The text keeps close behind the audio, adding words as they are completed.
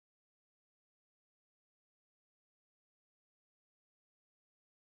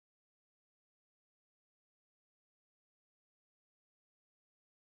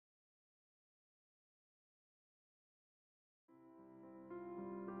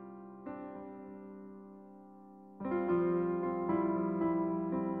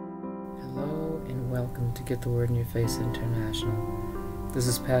welcome to Get the Word in Your Face International. This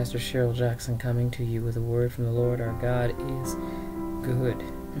is Pastor Cheryl Jackson coming to you with a word from the Lord. Our God is good.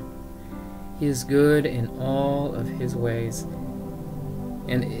 He is good in all of His ways,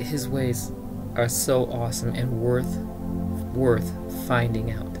 and His ways are so awesome and worth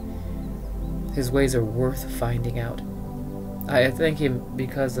finding out. His ways are worth finding out. I thank Him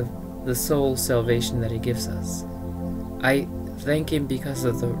because of the soul salvation that He gives us. I thank Him because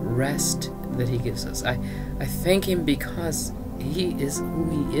of the rest that He gives us. I thank Him because He is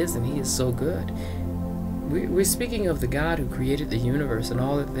who He is, and He is so good. We're speaking of the God who created the universe and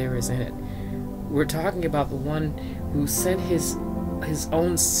all that there is in it. We're talking about the one who sent His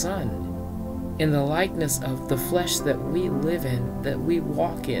own Son in the likeness of the flesh that we live in, that we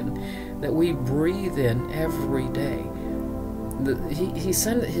walk in, that we breathe in every day. He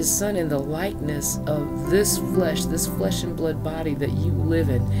sent His Son in the likeness of this flesh and blood body that you live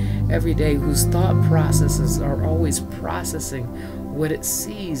in every day, whose thought processes are always processing what it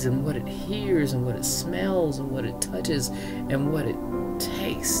sees and what it hears and what it smells and what it touches and what it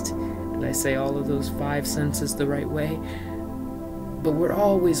tastes. Did I say all of those 5 senses the right way? But we're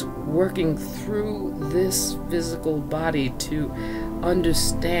always working through this physical body to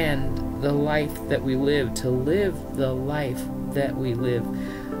understand the life that we live, to live the life that we live.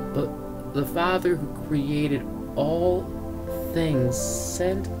 But the Father who created all things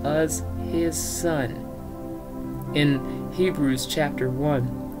sent us His Son. In Hebrews chapter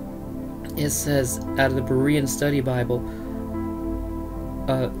 1, it says, out of the Berean Study Bible,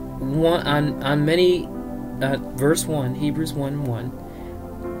 verse 1, Hebrews 1:1,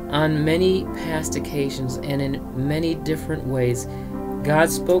 on many past occasions and in many different ways, God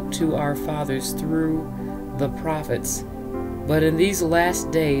spoke to our fathers through the prophets. But in these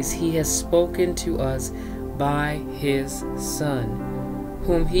last days He has spoken to us by His Son,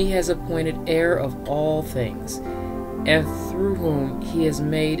 whom He has appointed heir of all things, and through whom He has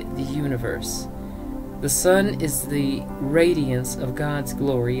made the universe. The Son is the radiance of God's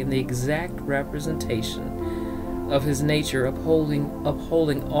glory and the exact representation of His nature,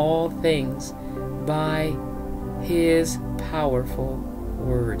 upholding all things by His powerful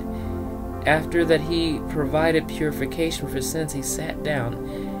word. After that He provided purification for sins, He sat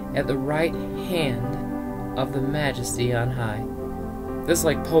down at the right hand of the Majesty on high. That's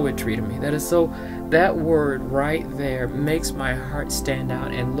like poetry to me. That word right there makes my heart stand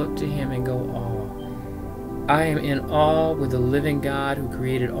out and look to Him and go, awe. I am in awe with the living God who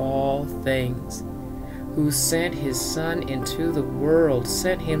created all things, who sent His Son into the world,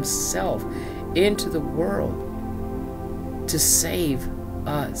 sent Himself into the world to save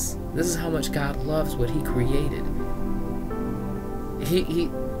us. This is how much God loves what He created.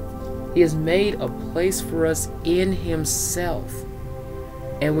 He has made a place for us in Himself,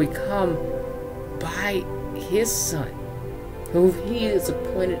 and we come by His Son, whom He is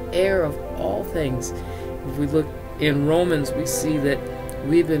appointed heir of all things. If we look in Romans, we see that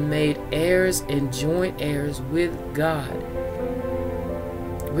we've been made heirs and joint heirs with God.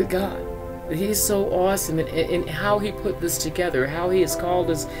 With God. He's so awesome in how He put this together, how He has called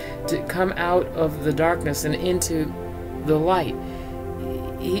us to come out of the darkness and into the light.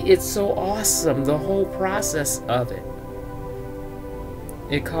 It's so awesome, the whole process of it.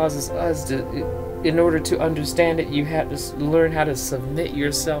 It causes us to, in order to understand it, you have to learn how to submit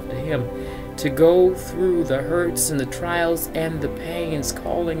yourself to Him, to go through the hurts and the trials and the pains,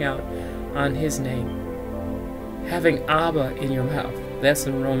 calling out on His name, having Abba in your mouth. That's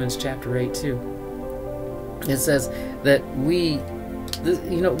in Romans chapter 8 too. It says that we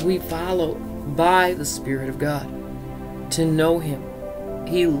follow by the Spirit of God to know Him.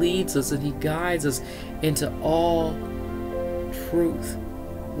 He leads us and He guides us into all truth.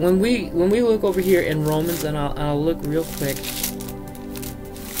 When we look over here in Romans, and I'll look real quick.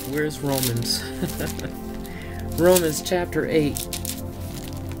 Where's Romans? Romans chapter 8.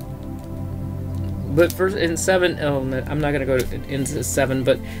 But first in 7, I'm not going to go into 7,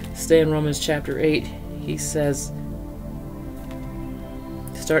 but stay in Romans chapter 8. He says,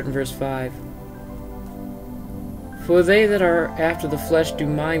 start in verse 5. For they that are after the flesh do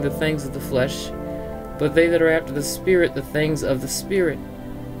mind the things of the flesh, but they that are after the Spirit the things of the Spirit.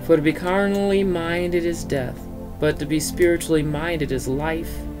 For to be carnally minded is death, but to be spiritually minded is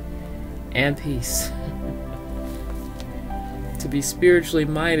life and peace. To be spiritually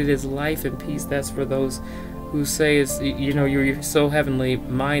minded is life and peace. That's for those who say, you're so heavenly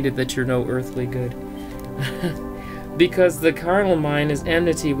minded that you're no earthly good. Because the carnal mind is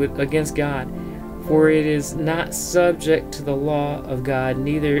enmity against God, for it is not subject to the law of God,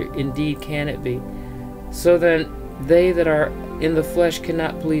 neither indeed can it be. So then they that are in the flesh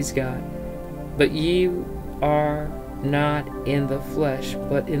cannot please God. But ye are not in the flesh,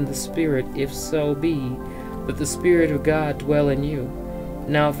 but in the Spirit, if so be that the Spirit of God dwell in you.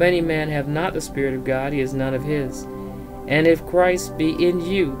 Now if any man have not the Spirit of God, he is none of his. And if Christ be in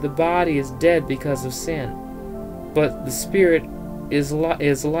you, the body is dead because of sin, but the Spirit is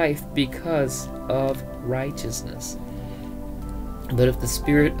life because of righteousness. But if the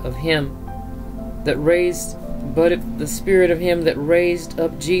Spirit of him that raised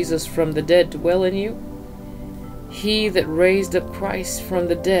up Jesus from the dead dwell in you, he that raised up Christ from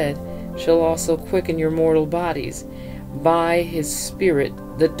the dead shall also quicken your mortal bodies by his Spirit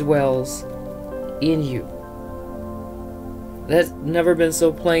that dwells in you. That's never been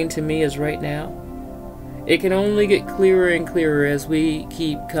so plain to me as right now. It can only get clearer and clearer as we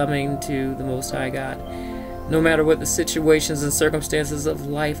keep coming to the Most High God. No matter what the situations and circumstances of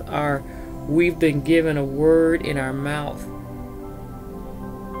life are, we've been given a word in our mouth.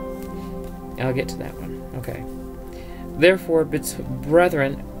 I'll get to that one. Okay. Therefore,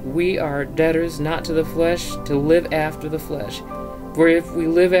 brethren, we are debtors not to the flesh, to live after the flesh. For if we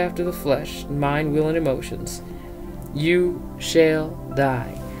live after the flesh, mind, will, and emotions, you shall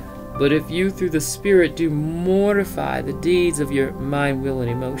die. But if you through the Spirit do mortify the deeds of your mind, will, and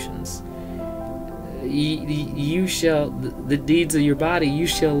emotions, you shall, the deeds of your body, you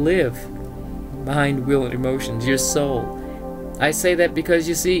shall live. Mind, will, and emotions, your soul. I say that because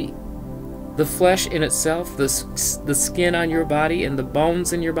you see, the flesh in itself, the skin on your body and the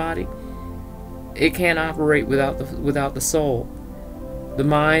bones in your body, it can't operate without the soul. The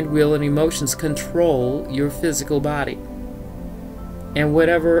mind, will, and emotions control your physical body. And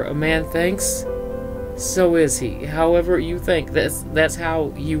whatever a man thinks, so is he. However you think, that's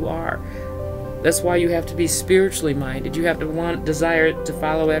how you are. That's why you have to be spiritually minded. You have to desire to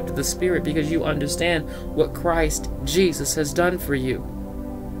follow after the Spirit, because you understand what Christ Jesus has done for you.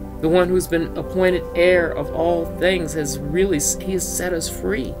 The one who's been appointed heir of all things he has set us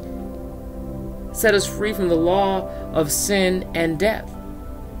free. Set us free from the law of sin and death.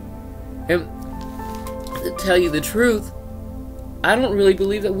 And to tell you the truth, I don't really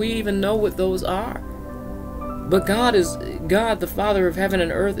believe that we even know what those are. But God, the Father of heaven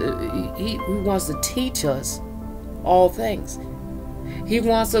and earth, He wants to teach us all things. He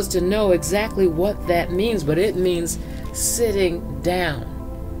wants us to know exactly what that means, but it means sitting down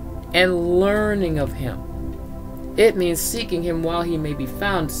and learning of Him. It means seeking Him while He may be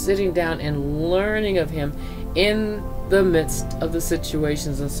found, sitting down and learning of Him in the midst of the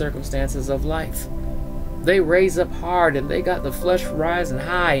situations and circumstances of life. They raise up hard and they got the flesh rising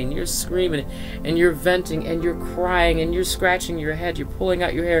high, and you're screaming and you're venting and you're crying and you're scratching your head, you're pulling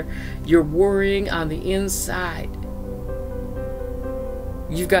out your hair, you're worrying on the inside.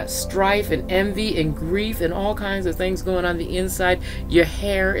 You've got strife and envy and grief and all kinds of things going on the inside. Your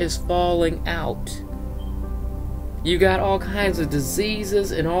hair is falling out. You got all kinds of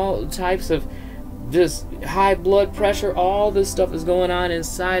diseases and all types of just high blood pressure. All this stuff is going on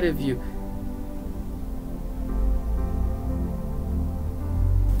inside of you.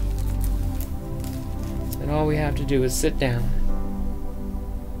 And all we have to do is sit down.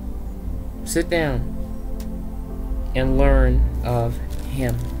 Sit down and learn of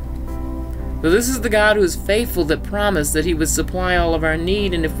Him. So this is the God who is faithful, that promised that He would supply all of our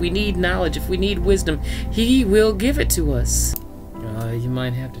need, and if we need knowledge, if we need wisdom, He will give it to us. You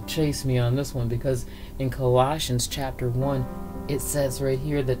might have to chase me on this one, because in Colossians chapter 1, it says right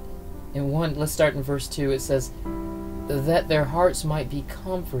here that let's start in verse 2, it says, that their hearts might be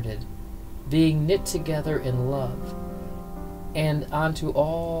comforted, being knit together in love, and unto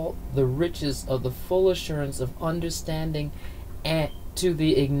all the riches of the full assurance of understanding, and to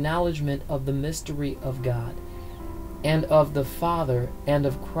the acknowledgement of the mystery of God, and of the Father, and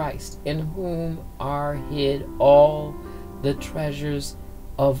of Christ, in whom are hid all the treasures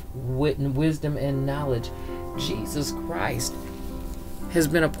of wisdom and knowledge. Jesus Christ has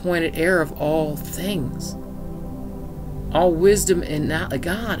been appointed heir of all things. All wisdom and knowledge,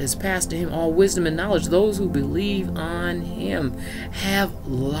 God has passed to Him all wisdom and knowledge. Those who believe on Him have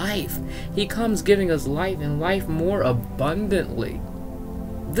life. He comes giving us life, and life more abundantly.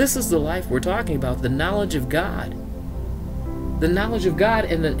 This is the life we're talking about, the knowledge of God. The knowledge of God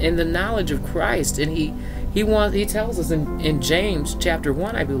and the knowledge of Christ. And He tells us in James chapter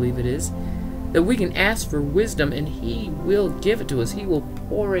 1, I believe it is, that we can ask for wisdom and He will give it to us. He will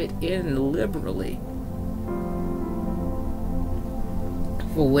pour it in liberally.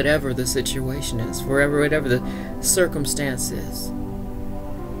 For whatever the situation is, whatever the circumstance is.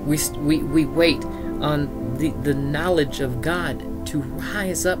 We wait on the knowledge of God to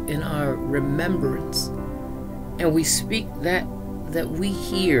rise up in our remembrance. And we speak that we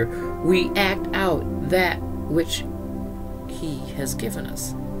hear we act out that which He has given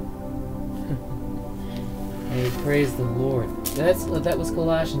us. Hey, praise the Lord. That was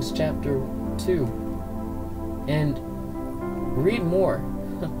Colossians chapter 2. And read more.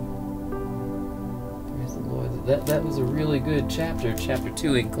 Praise the Lord. That was a really good chapter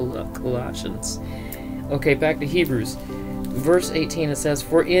 2 in Colossians. Okay, back to Hebrews. Verse 18, it says,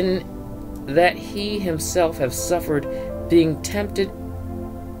 "For in that He Himself have suffered, being tempted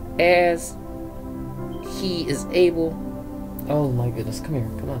as He is able..." Oh my goodness, come here,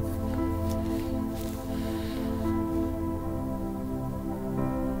 come on.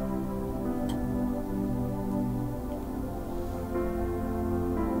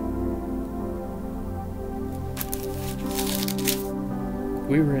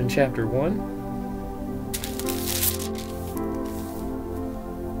 We were in chapter 1.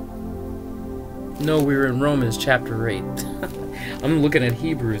 No, we were in Romans chapter 8. I'm looking at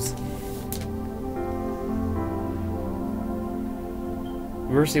Hebrews.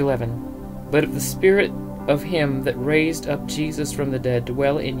 Verse 11. "But if the Spirit of Him that raised up Jesus from the dead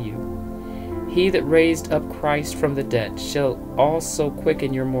dwell in you, He that raised up Christ from the dead shall also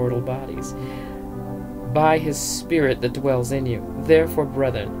quicken your mortal bodies by His Spirit that dwells in you. Therefore,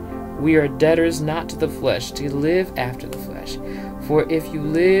 brethren, we are debtors not to the flesh, to live after the flesh. For if you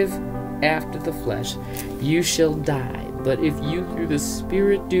live after the flesh, you shall die. But if you through the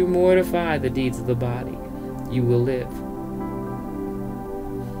Spirit do mortify the deeds of the body, you will live.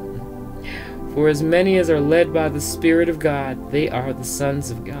 For as many as are led by the Spirit of God, they are the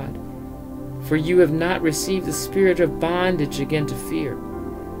sons of God. For you have not received the spirit of bondage again to fear,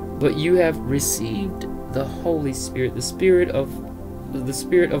 but you have received the Holy Spirit, the Spirit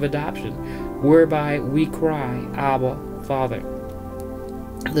of adoption, whereby we cry, Abba, Father.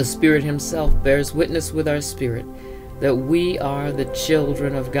 The Spirit Himself bears witness with our spirit that we are the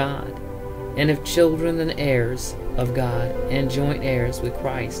children of God, and if children, then heirs of God, and joint heirs with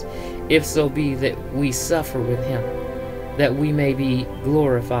Christ, if so be that we suffer with Him, that we may be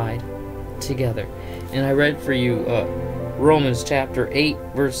glorified together. And I read for you Romans chapter 8,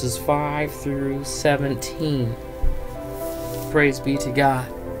 verses 5 through 17. Praise be to God.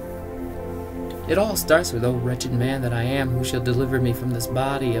 It all starts with, "O wretched man that I am, who shall deliver me from this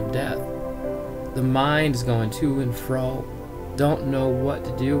body of death?" The mind is going to and fro. Don't know what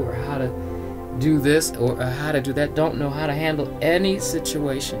to do or how to do this or how to do that. Don't know how to handle any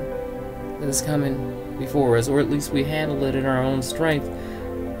situation that is coming before us, or at least we handle it in our own strength,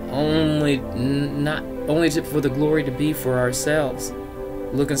 for the glory to be for ourselves.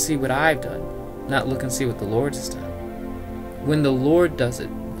 Look and see what I've done, not look and see what the Lord has done. When the Lord does it,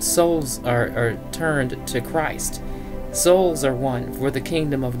 souls are turned to Christ. Souls are won for the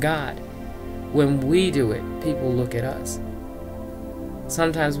kingdom of God. When we do it, people look at us.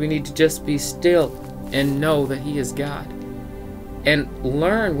 Sometimes we need to just be still and know that He is God, and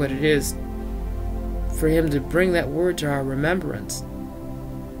learn what it is for Him to bring that word to our remembrance.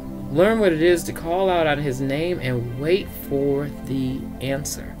 Learn what it is to call out on His name and wait for the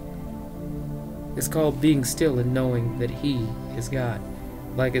answer. It's called being still and knowing that He is God.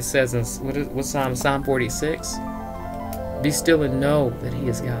 Like it says in what's Psalm 46? Be still and know that He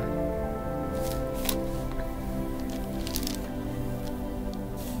is God.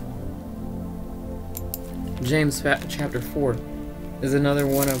 James chapter 4 is another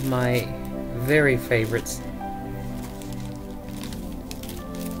one of my very favorites.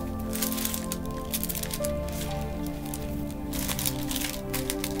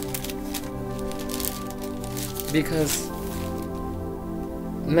 Because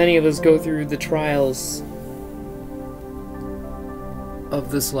many of us go through the trials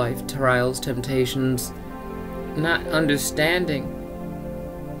of this life, trials, temptations, not understanding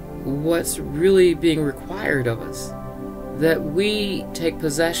what's really being required of us, that we take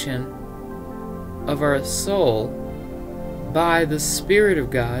possession of our soul by the Spirit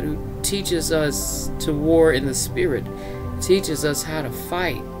of God, who teaches us to war in the Spirit, teaches us how to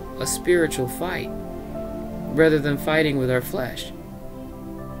fight a spiritual fight rather than fighting with our flesh.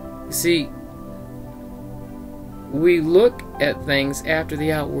 You see, we look at things after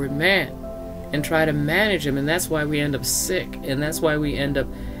the outward man and try to manage them, and that's why we end up sick, and that's why we end up,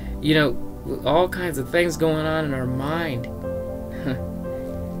 with all kinds of things going on in our mind.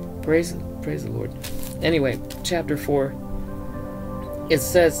 Praise the Lord. Anyway, chapter 4, it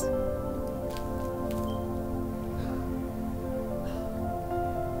says,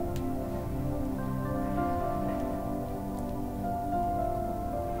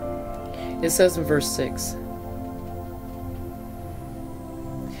 in verse 6,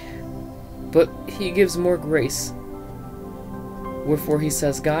 but He gives more grace. Wherefore he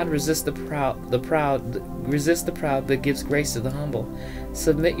says, God resists the proud, but gives grace to the humble.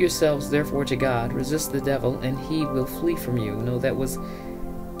 Submit yourselves therefore to God, resist the devil, and he will flee from you. No, that was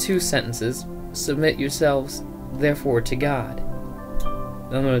 2 sentences. Submit yourselves therefore to God.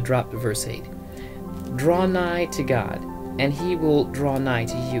 I'm going to drop to verse 8. Draw nigh to God, and he will draw nigh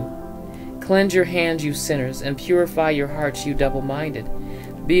to you. Cleanse your hands, you sinners, and purify your hearts, you double-minded.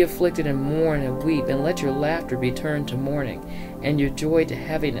 Be afflicted and mourn and weep, and let your laughter be turned to mourning, and your joy to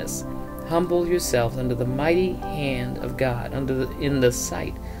heaviness. Humble yourselves under the mighty hand of God, in the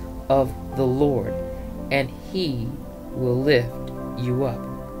sight of the Lord, and he will lift you up.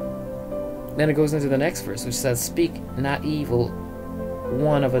 Then it goes into the next verse, which says, speak not evil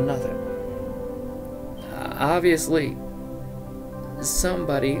one of another. Obviously,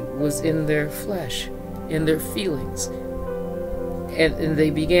 somebody was in their flesh, in their feelings, and they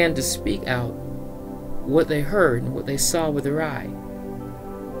began to speak out what they heard and what they saw with their eye,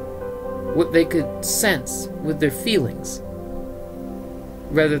 what they could sense with their feelings,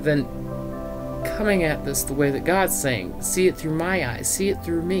 rather than coming at this the way that God's saying, see it through my eyes, see it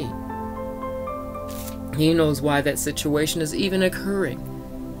through me. He knows why that situation is even occurring,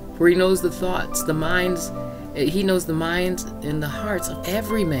 for he knows the thoughts, the minds. He knows the minds and the hearts of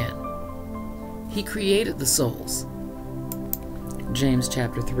every man. He created the souls. James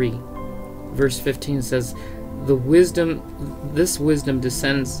chapter 3, verse 15 says, this wisdom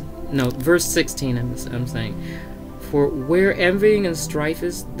descends, no, verse 16 I'm saying, for where envying and strife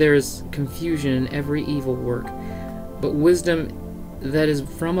is, there is confusion in every evil work. But wisdom that is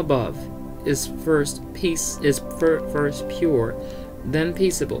from above is first pure, then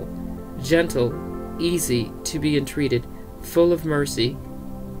peaceable, gentle, easy to be entreated, full of mercy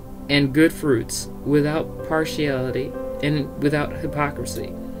and good fruits, without partiality and without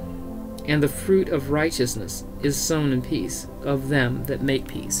hypocrisy. And the fruit of righteousness is sown in peace of them that make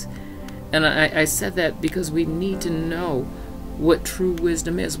peace. And I said that because we need to know what true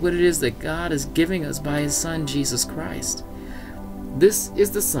wisdom is, what it is that God is giving us by his Son, Jesus Christ. This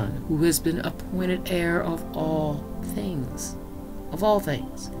is the Son who has been appointed heir of all things. Of all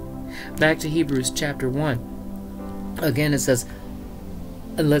things. Back to Hebrews chapter 1. Again it says,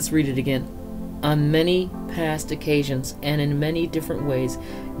 and let's read it again. On many past occasions and in many different ways,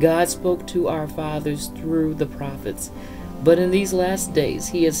 God spoke to our fathers through the prophets. But in these last days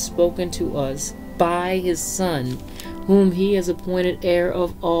he has spoken to us by his Son, whom he has appointed heir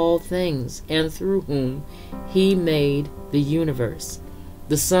of all things, and through whom he made the universe.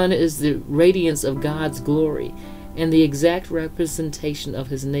 The Son is the radiance of God's glory, and the exact representation of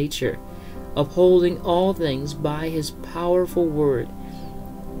his nature, upholding all things by his powerful word.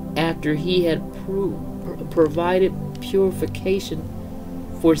 After he had provided purification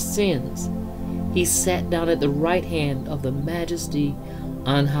for sins, he sat down at the right hand of the Majesty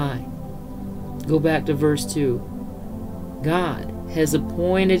on high. Go back to verse 2. God has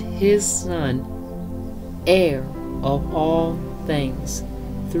appointed his Son heir of all things,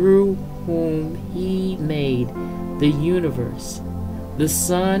 through whom he made the universe. The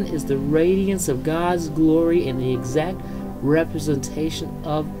Son is the radiance of God's glory and the exact representation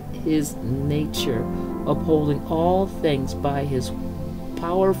of his nature, upholding all things by his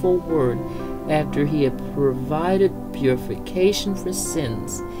powerful word. After he had provided purification for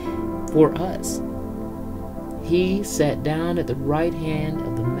sins for us, he sat down at the right hand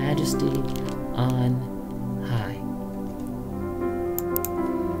of the Majesty on high.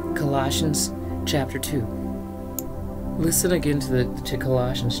 Colossians chapter 2. Listen again to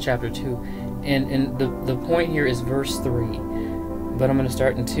Colossians chapter 2. And the point here is verse 3. But I'm going to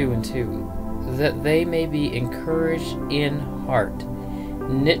start in 2 and 2. That they may be encouraged in heart,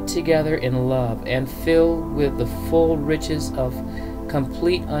 knit together in love, and filled with the full riches of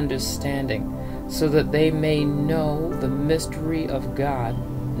complete understanding, so that they may know the mystery of God,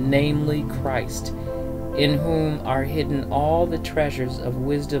 namely Christ, in whom are hidden all the treasures of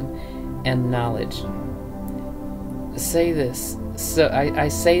wisdom and knowledge. I say this so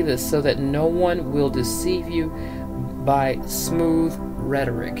that no one will deceive you by smooth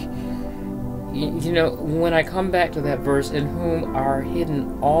rhetoric. You know, when I come back to that verse, in whom are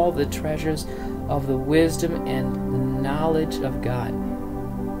hidden all the treasures of the wisdom and knowledge of God.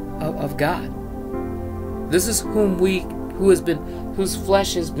 Of God. This is whose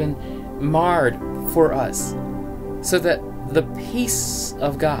flesh has been marred for us, so that the peace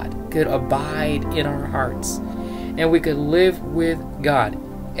of God could abide in our hearts, and we could live with God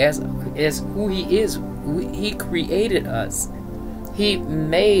as who he is. He created us. He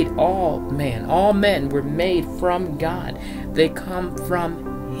made all men. All men were made from God. They come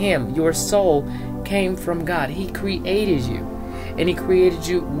from him. Your soul came from God. He created you. and He created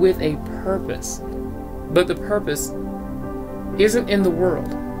you with a purpose. But the purpose isn't in the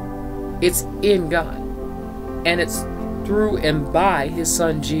world. It's in God. And it's through and by His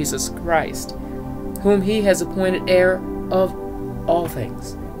Son, Jesus Christ, whom He has appointed heir of all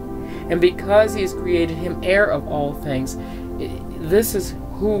things. And because He has created Him heir of all things, this is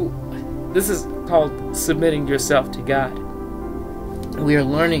called submitting yourself to God. We are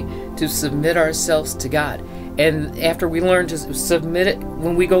learning to submit ourselves to God. And after we learn to submit it,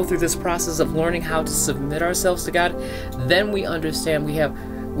 when we go through this process of learning how to submit ourselves to God, then we understand we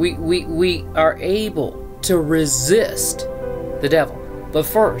are able to resist the devil. But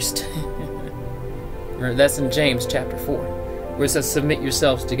first, that's in James chapter 4, where it says submit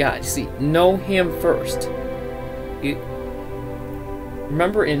yourselves to God. You see, know Him first.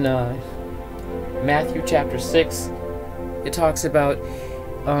 Remember in Matthew chapter 6, it talks about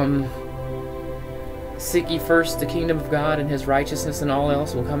seek ye first the kingdom of God and His righteousness, and all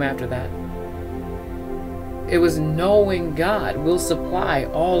else will come after that. It was knowing God will supply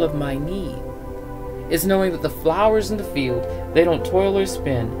all of my need. It's knowing that the flowers in the field, they don't toil or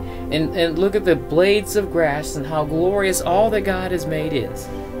spin. And look at the blades of grass and how glorious all that God has made is.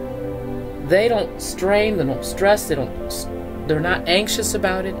 They don't strain, they don't stress, they're not anxious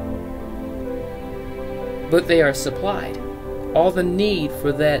about it. But they are supplied. All the need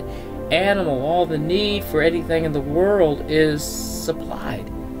for that animal, all the need for anything in the world is supplied.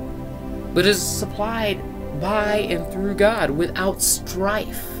 But is supplied by and through God without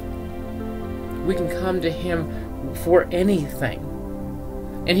strife. We can come to Him for anything.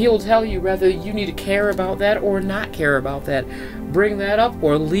 And He will tell you whether you need to care about that or not care about that. Bring that up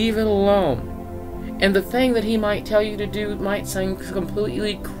or leave it alone. And the thing that He might tell you to do might seem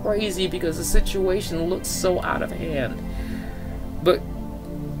completely crazy because the situation looks so out of hand. But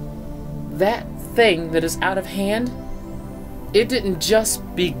that thing that is out of hand, it didn't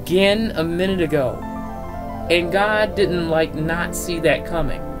just begin a minute ago. And God didn't not see that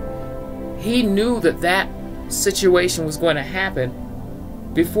coming. He knew that that situation was going to happen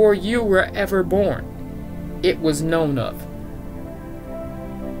before you were ever born. It was known of.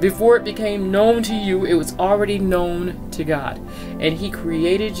 Before it became known to you, it was already known to God. And He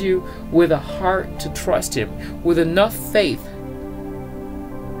created you with a heart to trust Him, with enough faith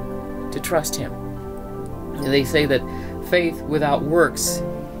to trust Him. And they say that faith without works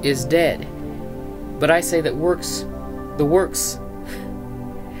is dead. But I say that the works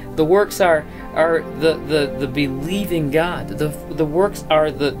are the believing God. The works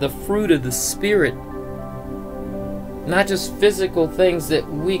are the fruit of the Spirit. Not just physical things that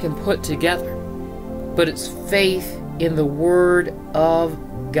we can put together, but it's faith in the Word of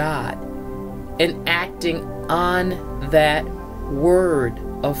God and acting on that word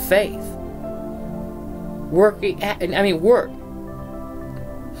of faith. Work.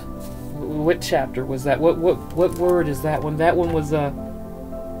 What chapter was that? What word is that one? That one was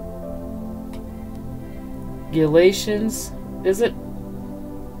Galatians, is it?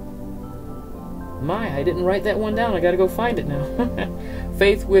 I didn't write that one down. I gotta go find it now.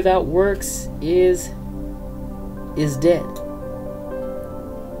 Faith without works is dead.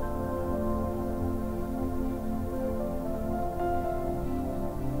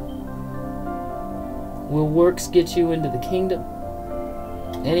 Will works get you into the kingdom?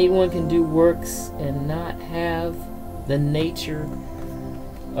 Anyone can do works and not have the nature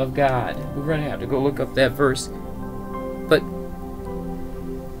of God. We're going to have to go look up that verse. But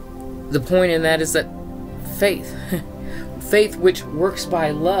the point in that is that faith, faith which works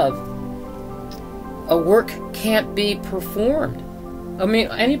by love, a work can't be performed. I mean,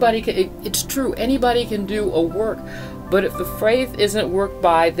 anybody can, it's true, anybody can do a work. But if the faith isn't worked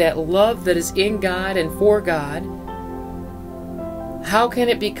by that love that is in God and for God, how can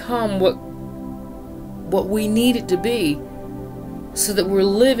it become what we need it to be, so that we're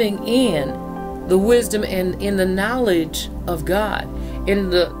living in the wisdom and in the knowledge of God, in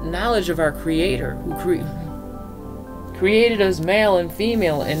the knowledge of our Creator, who created us male and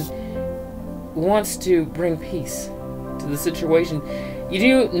female and wants to bring peace to the situation. You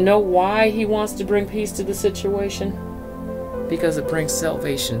do know why He wants to bring peace to the situation? Because it brings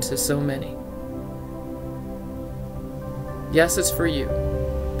salvation to so many. Yes, it's for you,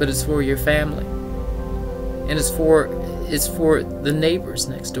 but it's for your family. And it's for the neighbors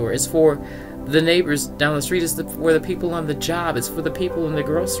next door. It's for the neighbors down the street. It's for the people on the job. It's for the people in the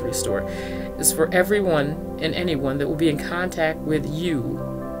grocery store. It's for everyone and anyone that will be in contact with you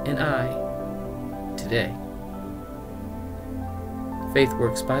and I today. Faith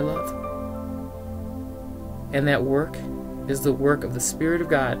works by love. And that work is the work of the Spirit of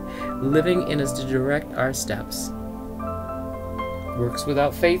God living in us to direct our steps. Works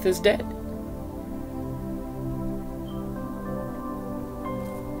without faith is dead.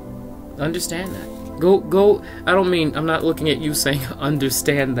 Understand that. Go. I'm not looking at you saying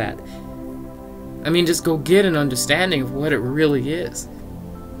understand that. I mean, just go get an understanding of what it really is.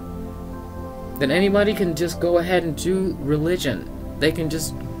 Then anybody can just go ahead and do religion. They can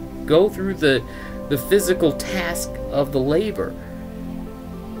just go through the physical task of the labor.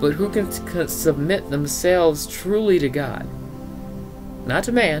 But who can submit themselves truly to God? Not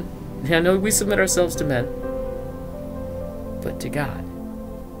to man. I know we submit ourselves to men. But to God.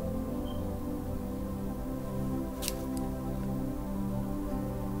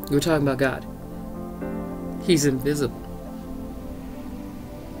 We're talking about God. He's invisible.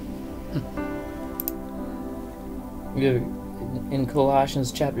 In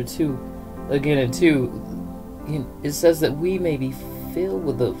Colossians chapter 2, again in 2, it says that we may be filled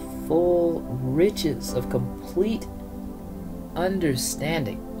with the full riches of complete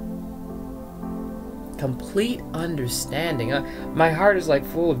understanding. Complete understanding. My heart is like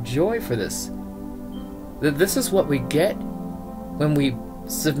full of joy for this. That this is what we get when we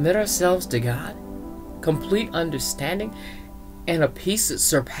submit ourselves to God. Complete understanding, and a peace that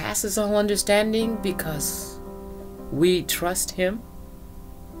surpasses all understanding because we trust Him.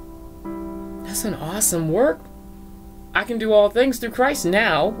 That's an awesome work. I can do all things through Christ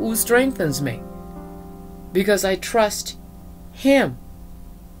now who strengthens me, because I trust Him.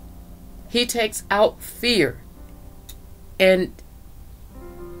 He takes out fear.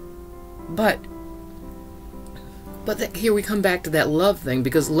 But here we come back to that love thing,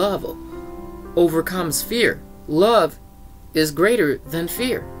 because love overcomes fear. Love is greater than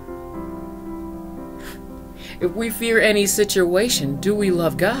fear. If we fear any situation, do we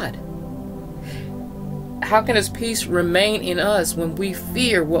love God? How can His peace remain in us when we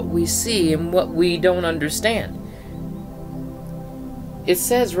fear what we see and what we don't understand? It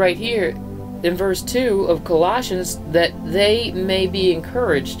says right here in verse 2 of Colossians that they may be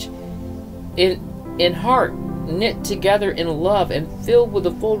encouraged in heart, knit together in love, and filled with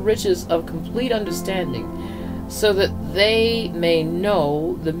the full riches of complete understanding, so that they may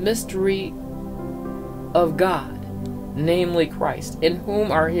know the mystery of God, namely Christ, in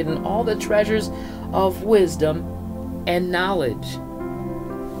whom are hidden all the treasures of wisdom and knowledge.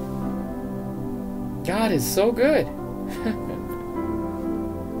 God is so good.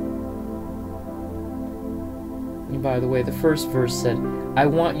 And by the way, the first verse said, I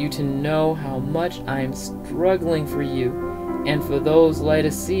want you to know how much I am struggling for you and for those at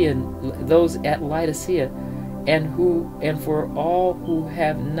Laodicea, and for all who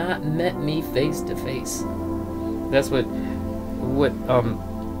have not met me face to face. That's what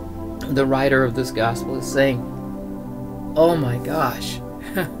the writer of this gospel is saying. Oh my gosh.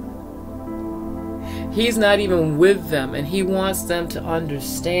 He's not even with them, and he wants them to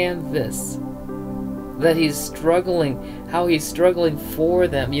understand this. That he's struggling, how he's struggling for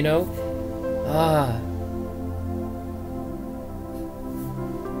them, you know?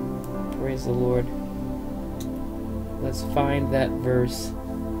 Praise the Lord. Let's find that verse.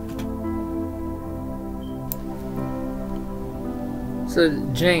 So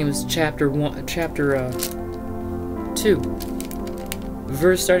James chapter 2,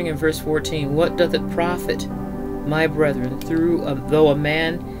 starting in verse 14. What doth it profit, my brethren, though a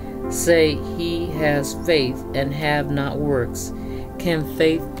man say he has faith and have not works? Can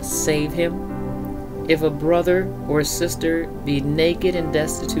faith save him? If a brother or sister be naked and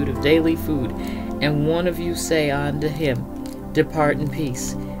destitute of daily food, and one of you say unto him, Depart in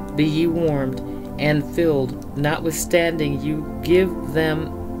peace, be ye warmed and filled, notwithstanding you give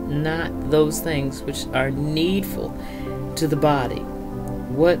them not those things which are needful to the body,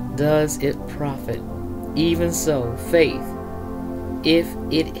 what does it profit? Even so, faith, if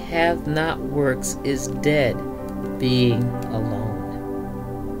it hath not works, is dead, being alone.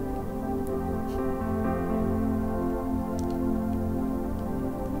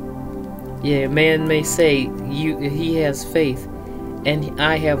 Yea, a man may say, he has faith, and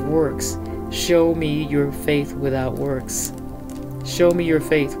I have works. Show me your faith without works. Show me your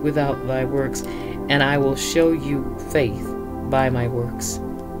faith without thy works, and I will show you faith by my works.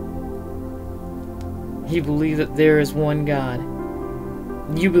 You believe that there is one God.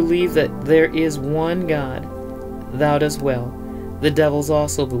 You believe that there is one God. Thou dost well. The devils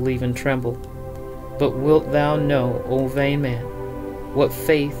also believe and tremble. But wilt thou know, O vain man, what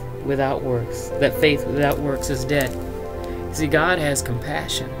faith without works, that faith without works is dead? See, God has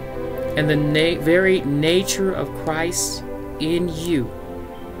compassion, and the very nature of Christ in you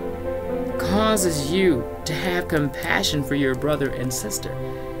causes you to have compassion for your brother and sister.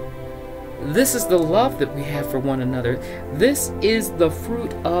 This is the love that we have for one another. This is the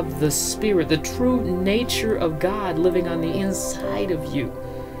fruit of the Spirit, the true nature of God living on the inside of you.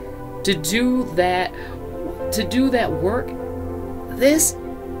 To do that work, this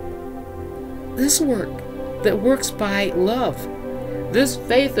work that works by love, this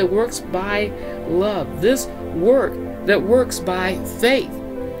faith that works by love, this work that works by faith,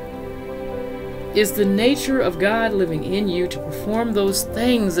 is the nature of God living in you to perform those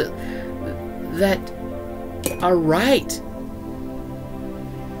things that are right.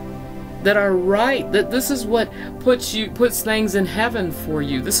 That this is what puts things in heaven for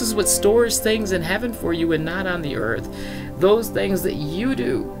you. This is what stores things in heaven for you and not on the earth. Those things that you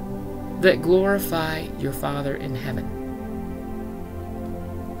do that glorify your Father in heaven.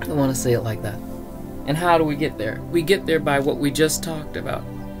 I want to say it like that. And how do we get there? We get there by what we just talked about.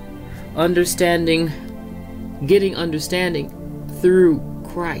 Getting understanding through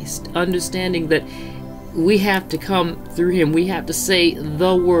Christ. Understanding that we have to come through Him. We have to say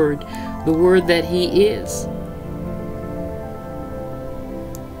the word that He is.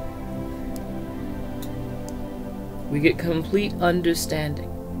 We get complete understanding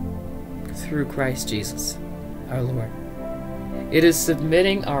through Christ Jesus, our Lord. It is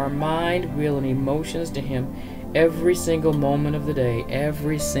submitting our mind, will, and emotions to Him every single moment of the day,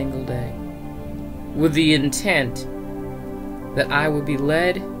 every single day, with the intent that I would be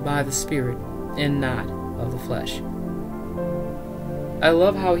led by the Spirit and not of the flesh. I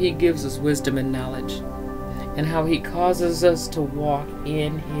love how He gives us wisdom and knowledge, and how He causes us to walk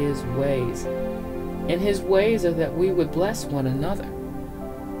in His ways. And His ways are that we would bless one another.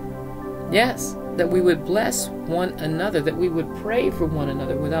 Yes, that we would bless one another, that we would pray for one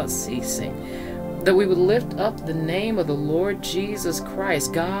another without ceasing, that we would lift up the name of the Lord Jesus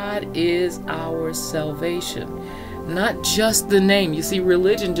Christ. God is our salvation. Not just the name. You see,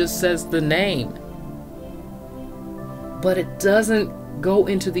 religion just says the name, but it doesn't go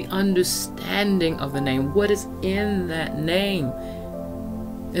into the understanding of the name. What is in that name?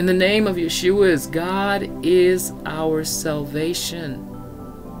 In the name of Yeshua is God is our salvation.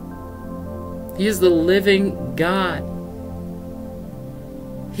 He is the living God.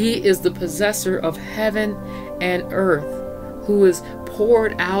 He is the possessor of heaven and earth, who has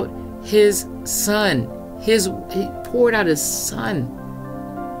poured out His Son. He poured out His Son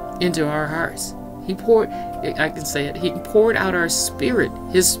into our hearts. He poured out our spirit,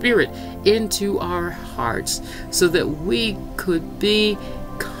 His Spirit, into our hearts, so that we could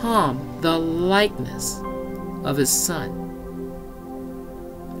become the likeness of His Son.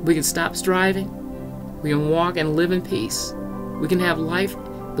 We can stop striving. We can walk and live in peace. We can have life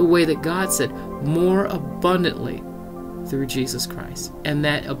the way that God said, more abundantly through Jesus Christ. And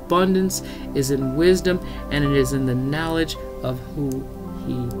that abundance is in wisdom, and it is in the knowledge of who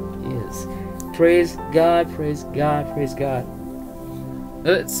He is. Praise God, praise God, praise God.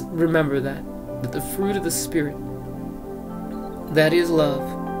 Let's remember that the fruit of the Spirit, that is love,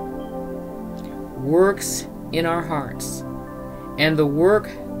 works in our hearts. And the work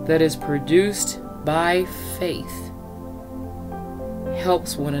that is produced by faith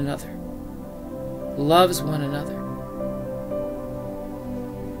helps one another, loves one another.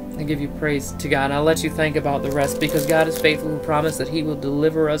 I give you praise to God. I'll let you think about the rest, because God is faithful, who promised that He will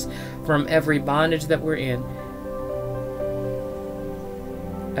deliver us from every bondage that we're in.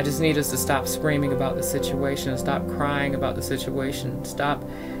 I just need us to stop screaming about the situation, stop crying about the situation, stop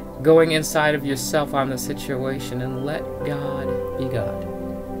going inside of yourself on the situation, and let God be God.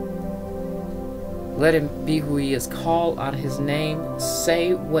 Let Him be who He is. Call on His name.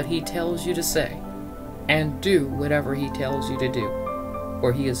 Say what He tells you to say. And do whatever He tells you to do.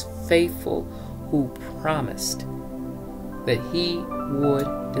 For He is faithful, who promised that He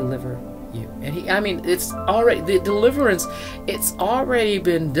would deliver you. And it's already, the deliverance, it's already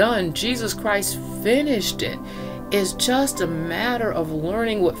been done. Jesus Christ finished it. It's just a matter of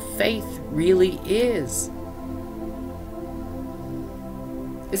learning what faith really is.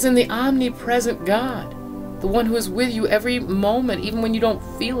 It's in the omnipresent God, the one who is with you every moment, even when you don't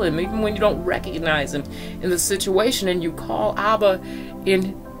feel Him, even when you don't recognize Him in the situation, and you call Abba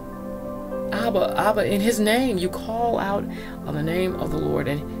in His name. You call out on the name of the Lord,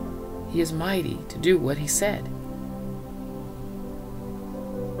 and He is mighty to do what He said.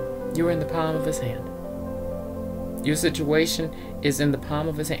 You're in the palm of His hand. Your situation is in the palm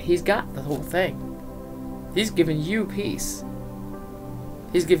of His hand. He's got the whole thing. He's given you peace.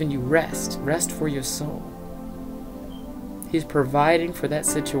 He's given you rest for your soul. He's providing for that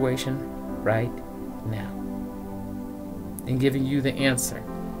situation right now and giving you the answer.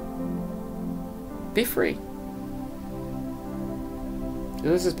 Be free.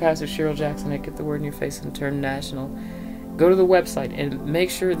 This is Pastor Cheryl Jackson at Get the Word in Your Face International. Go to the website and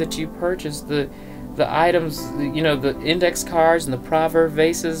make sure that you purchase the items, the index cards and the proverb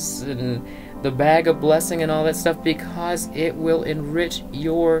vases and the bag of blessing and all that stuff, because it will enrich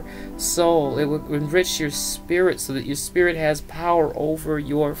your soul. It will enrich your spirit so that your spirit has power over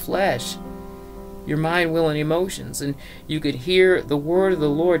your flesh, your mind, will, and emotions. And you could hear the word of the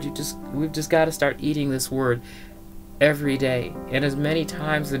Lord. We've just got to start eating this word every day, and as many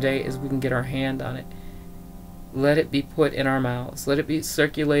times a day as we can get our hand on it. Let it be put in our mouths. Let it be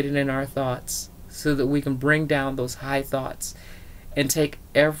circulated in our thoughts so that we can bring down those high thoughts and take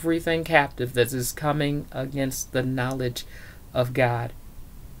everything captive that is coming against the knowledge of God.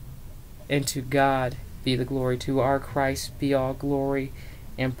 And to God be the glory. To our Christ be all glory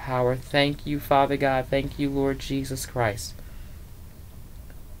and power. Thank you, Father God. Thank you, Lord Jesus Christ.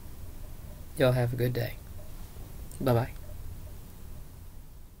 Y'all have a good day. Bye-bye.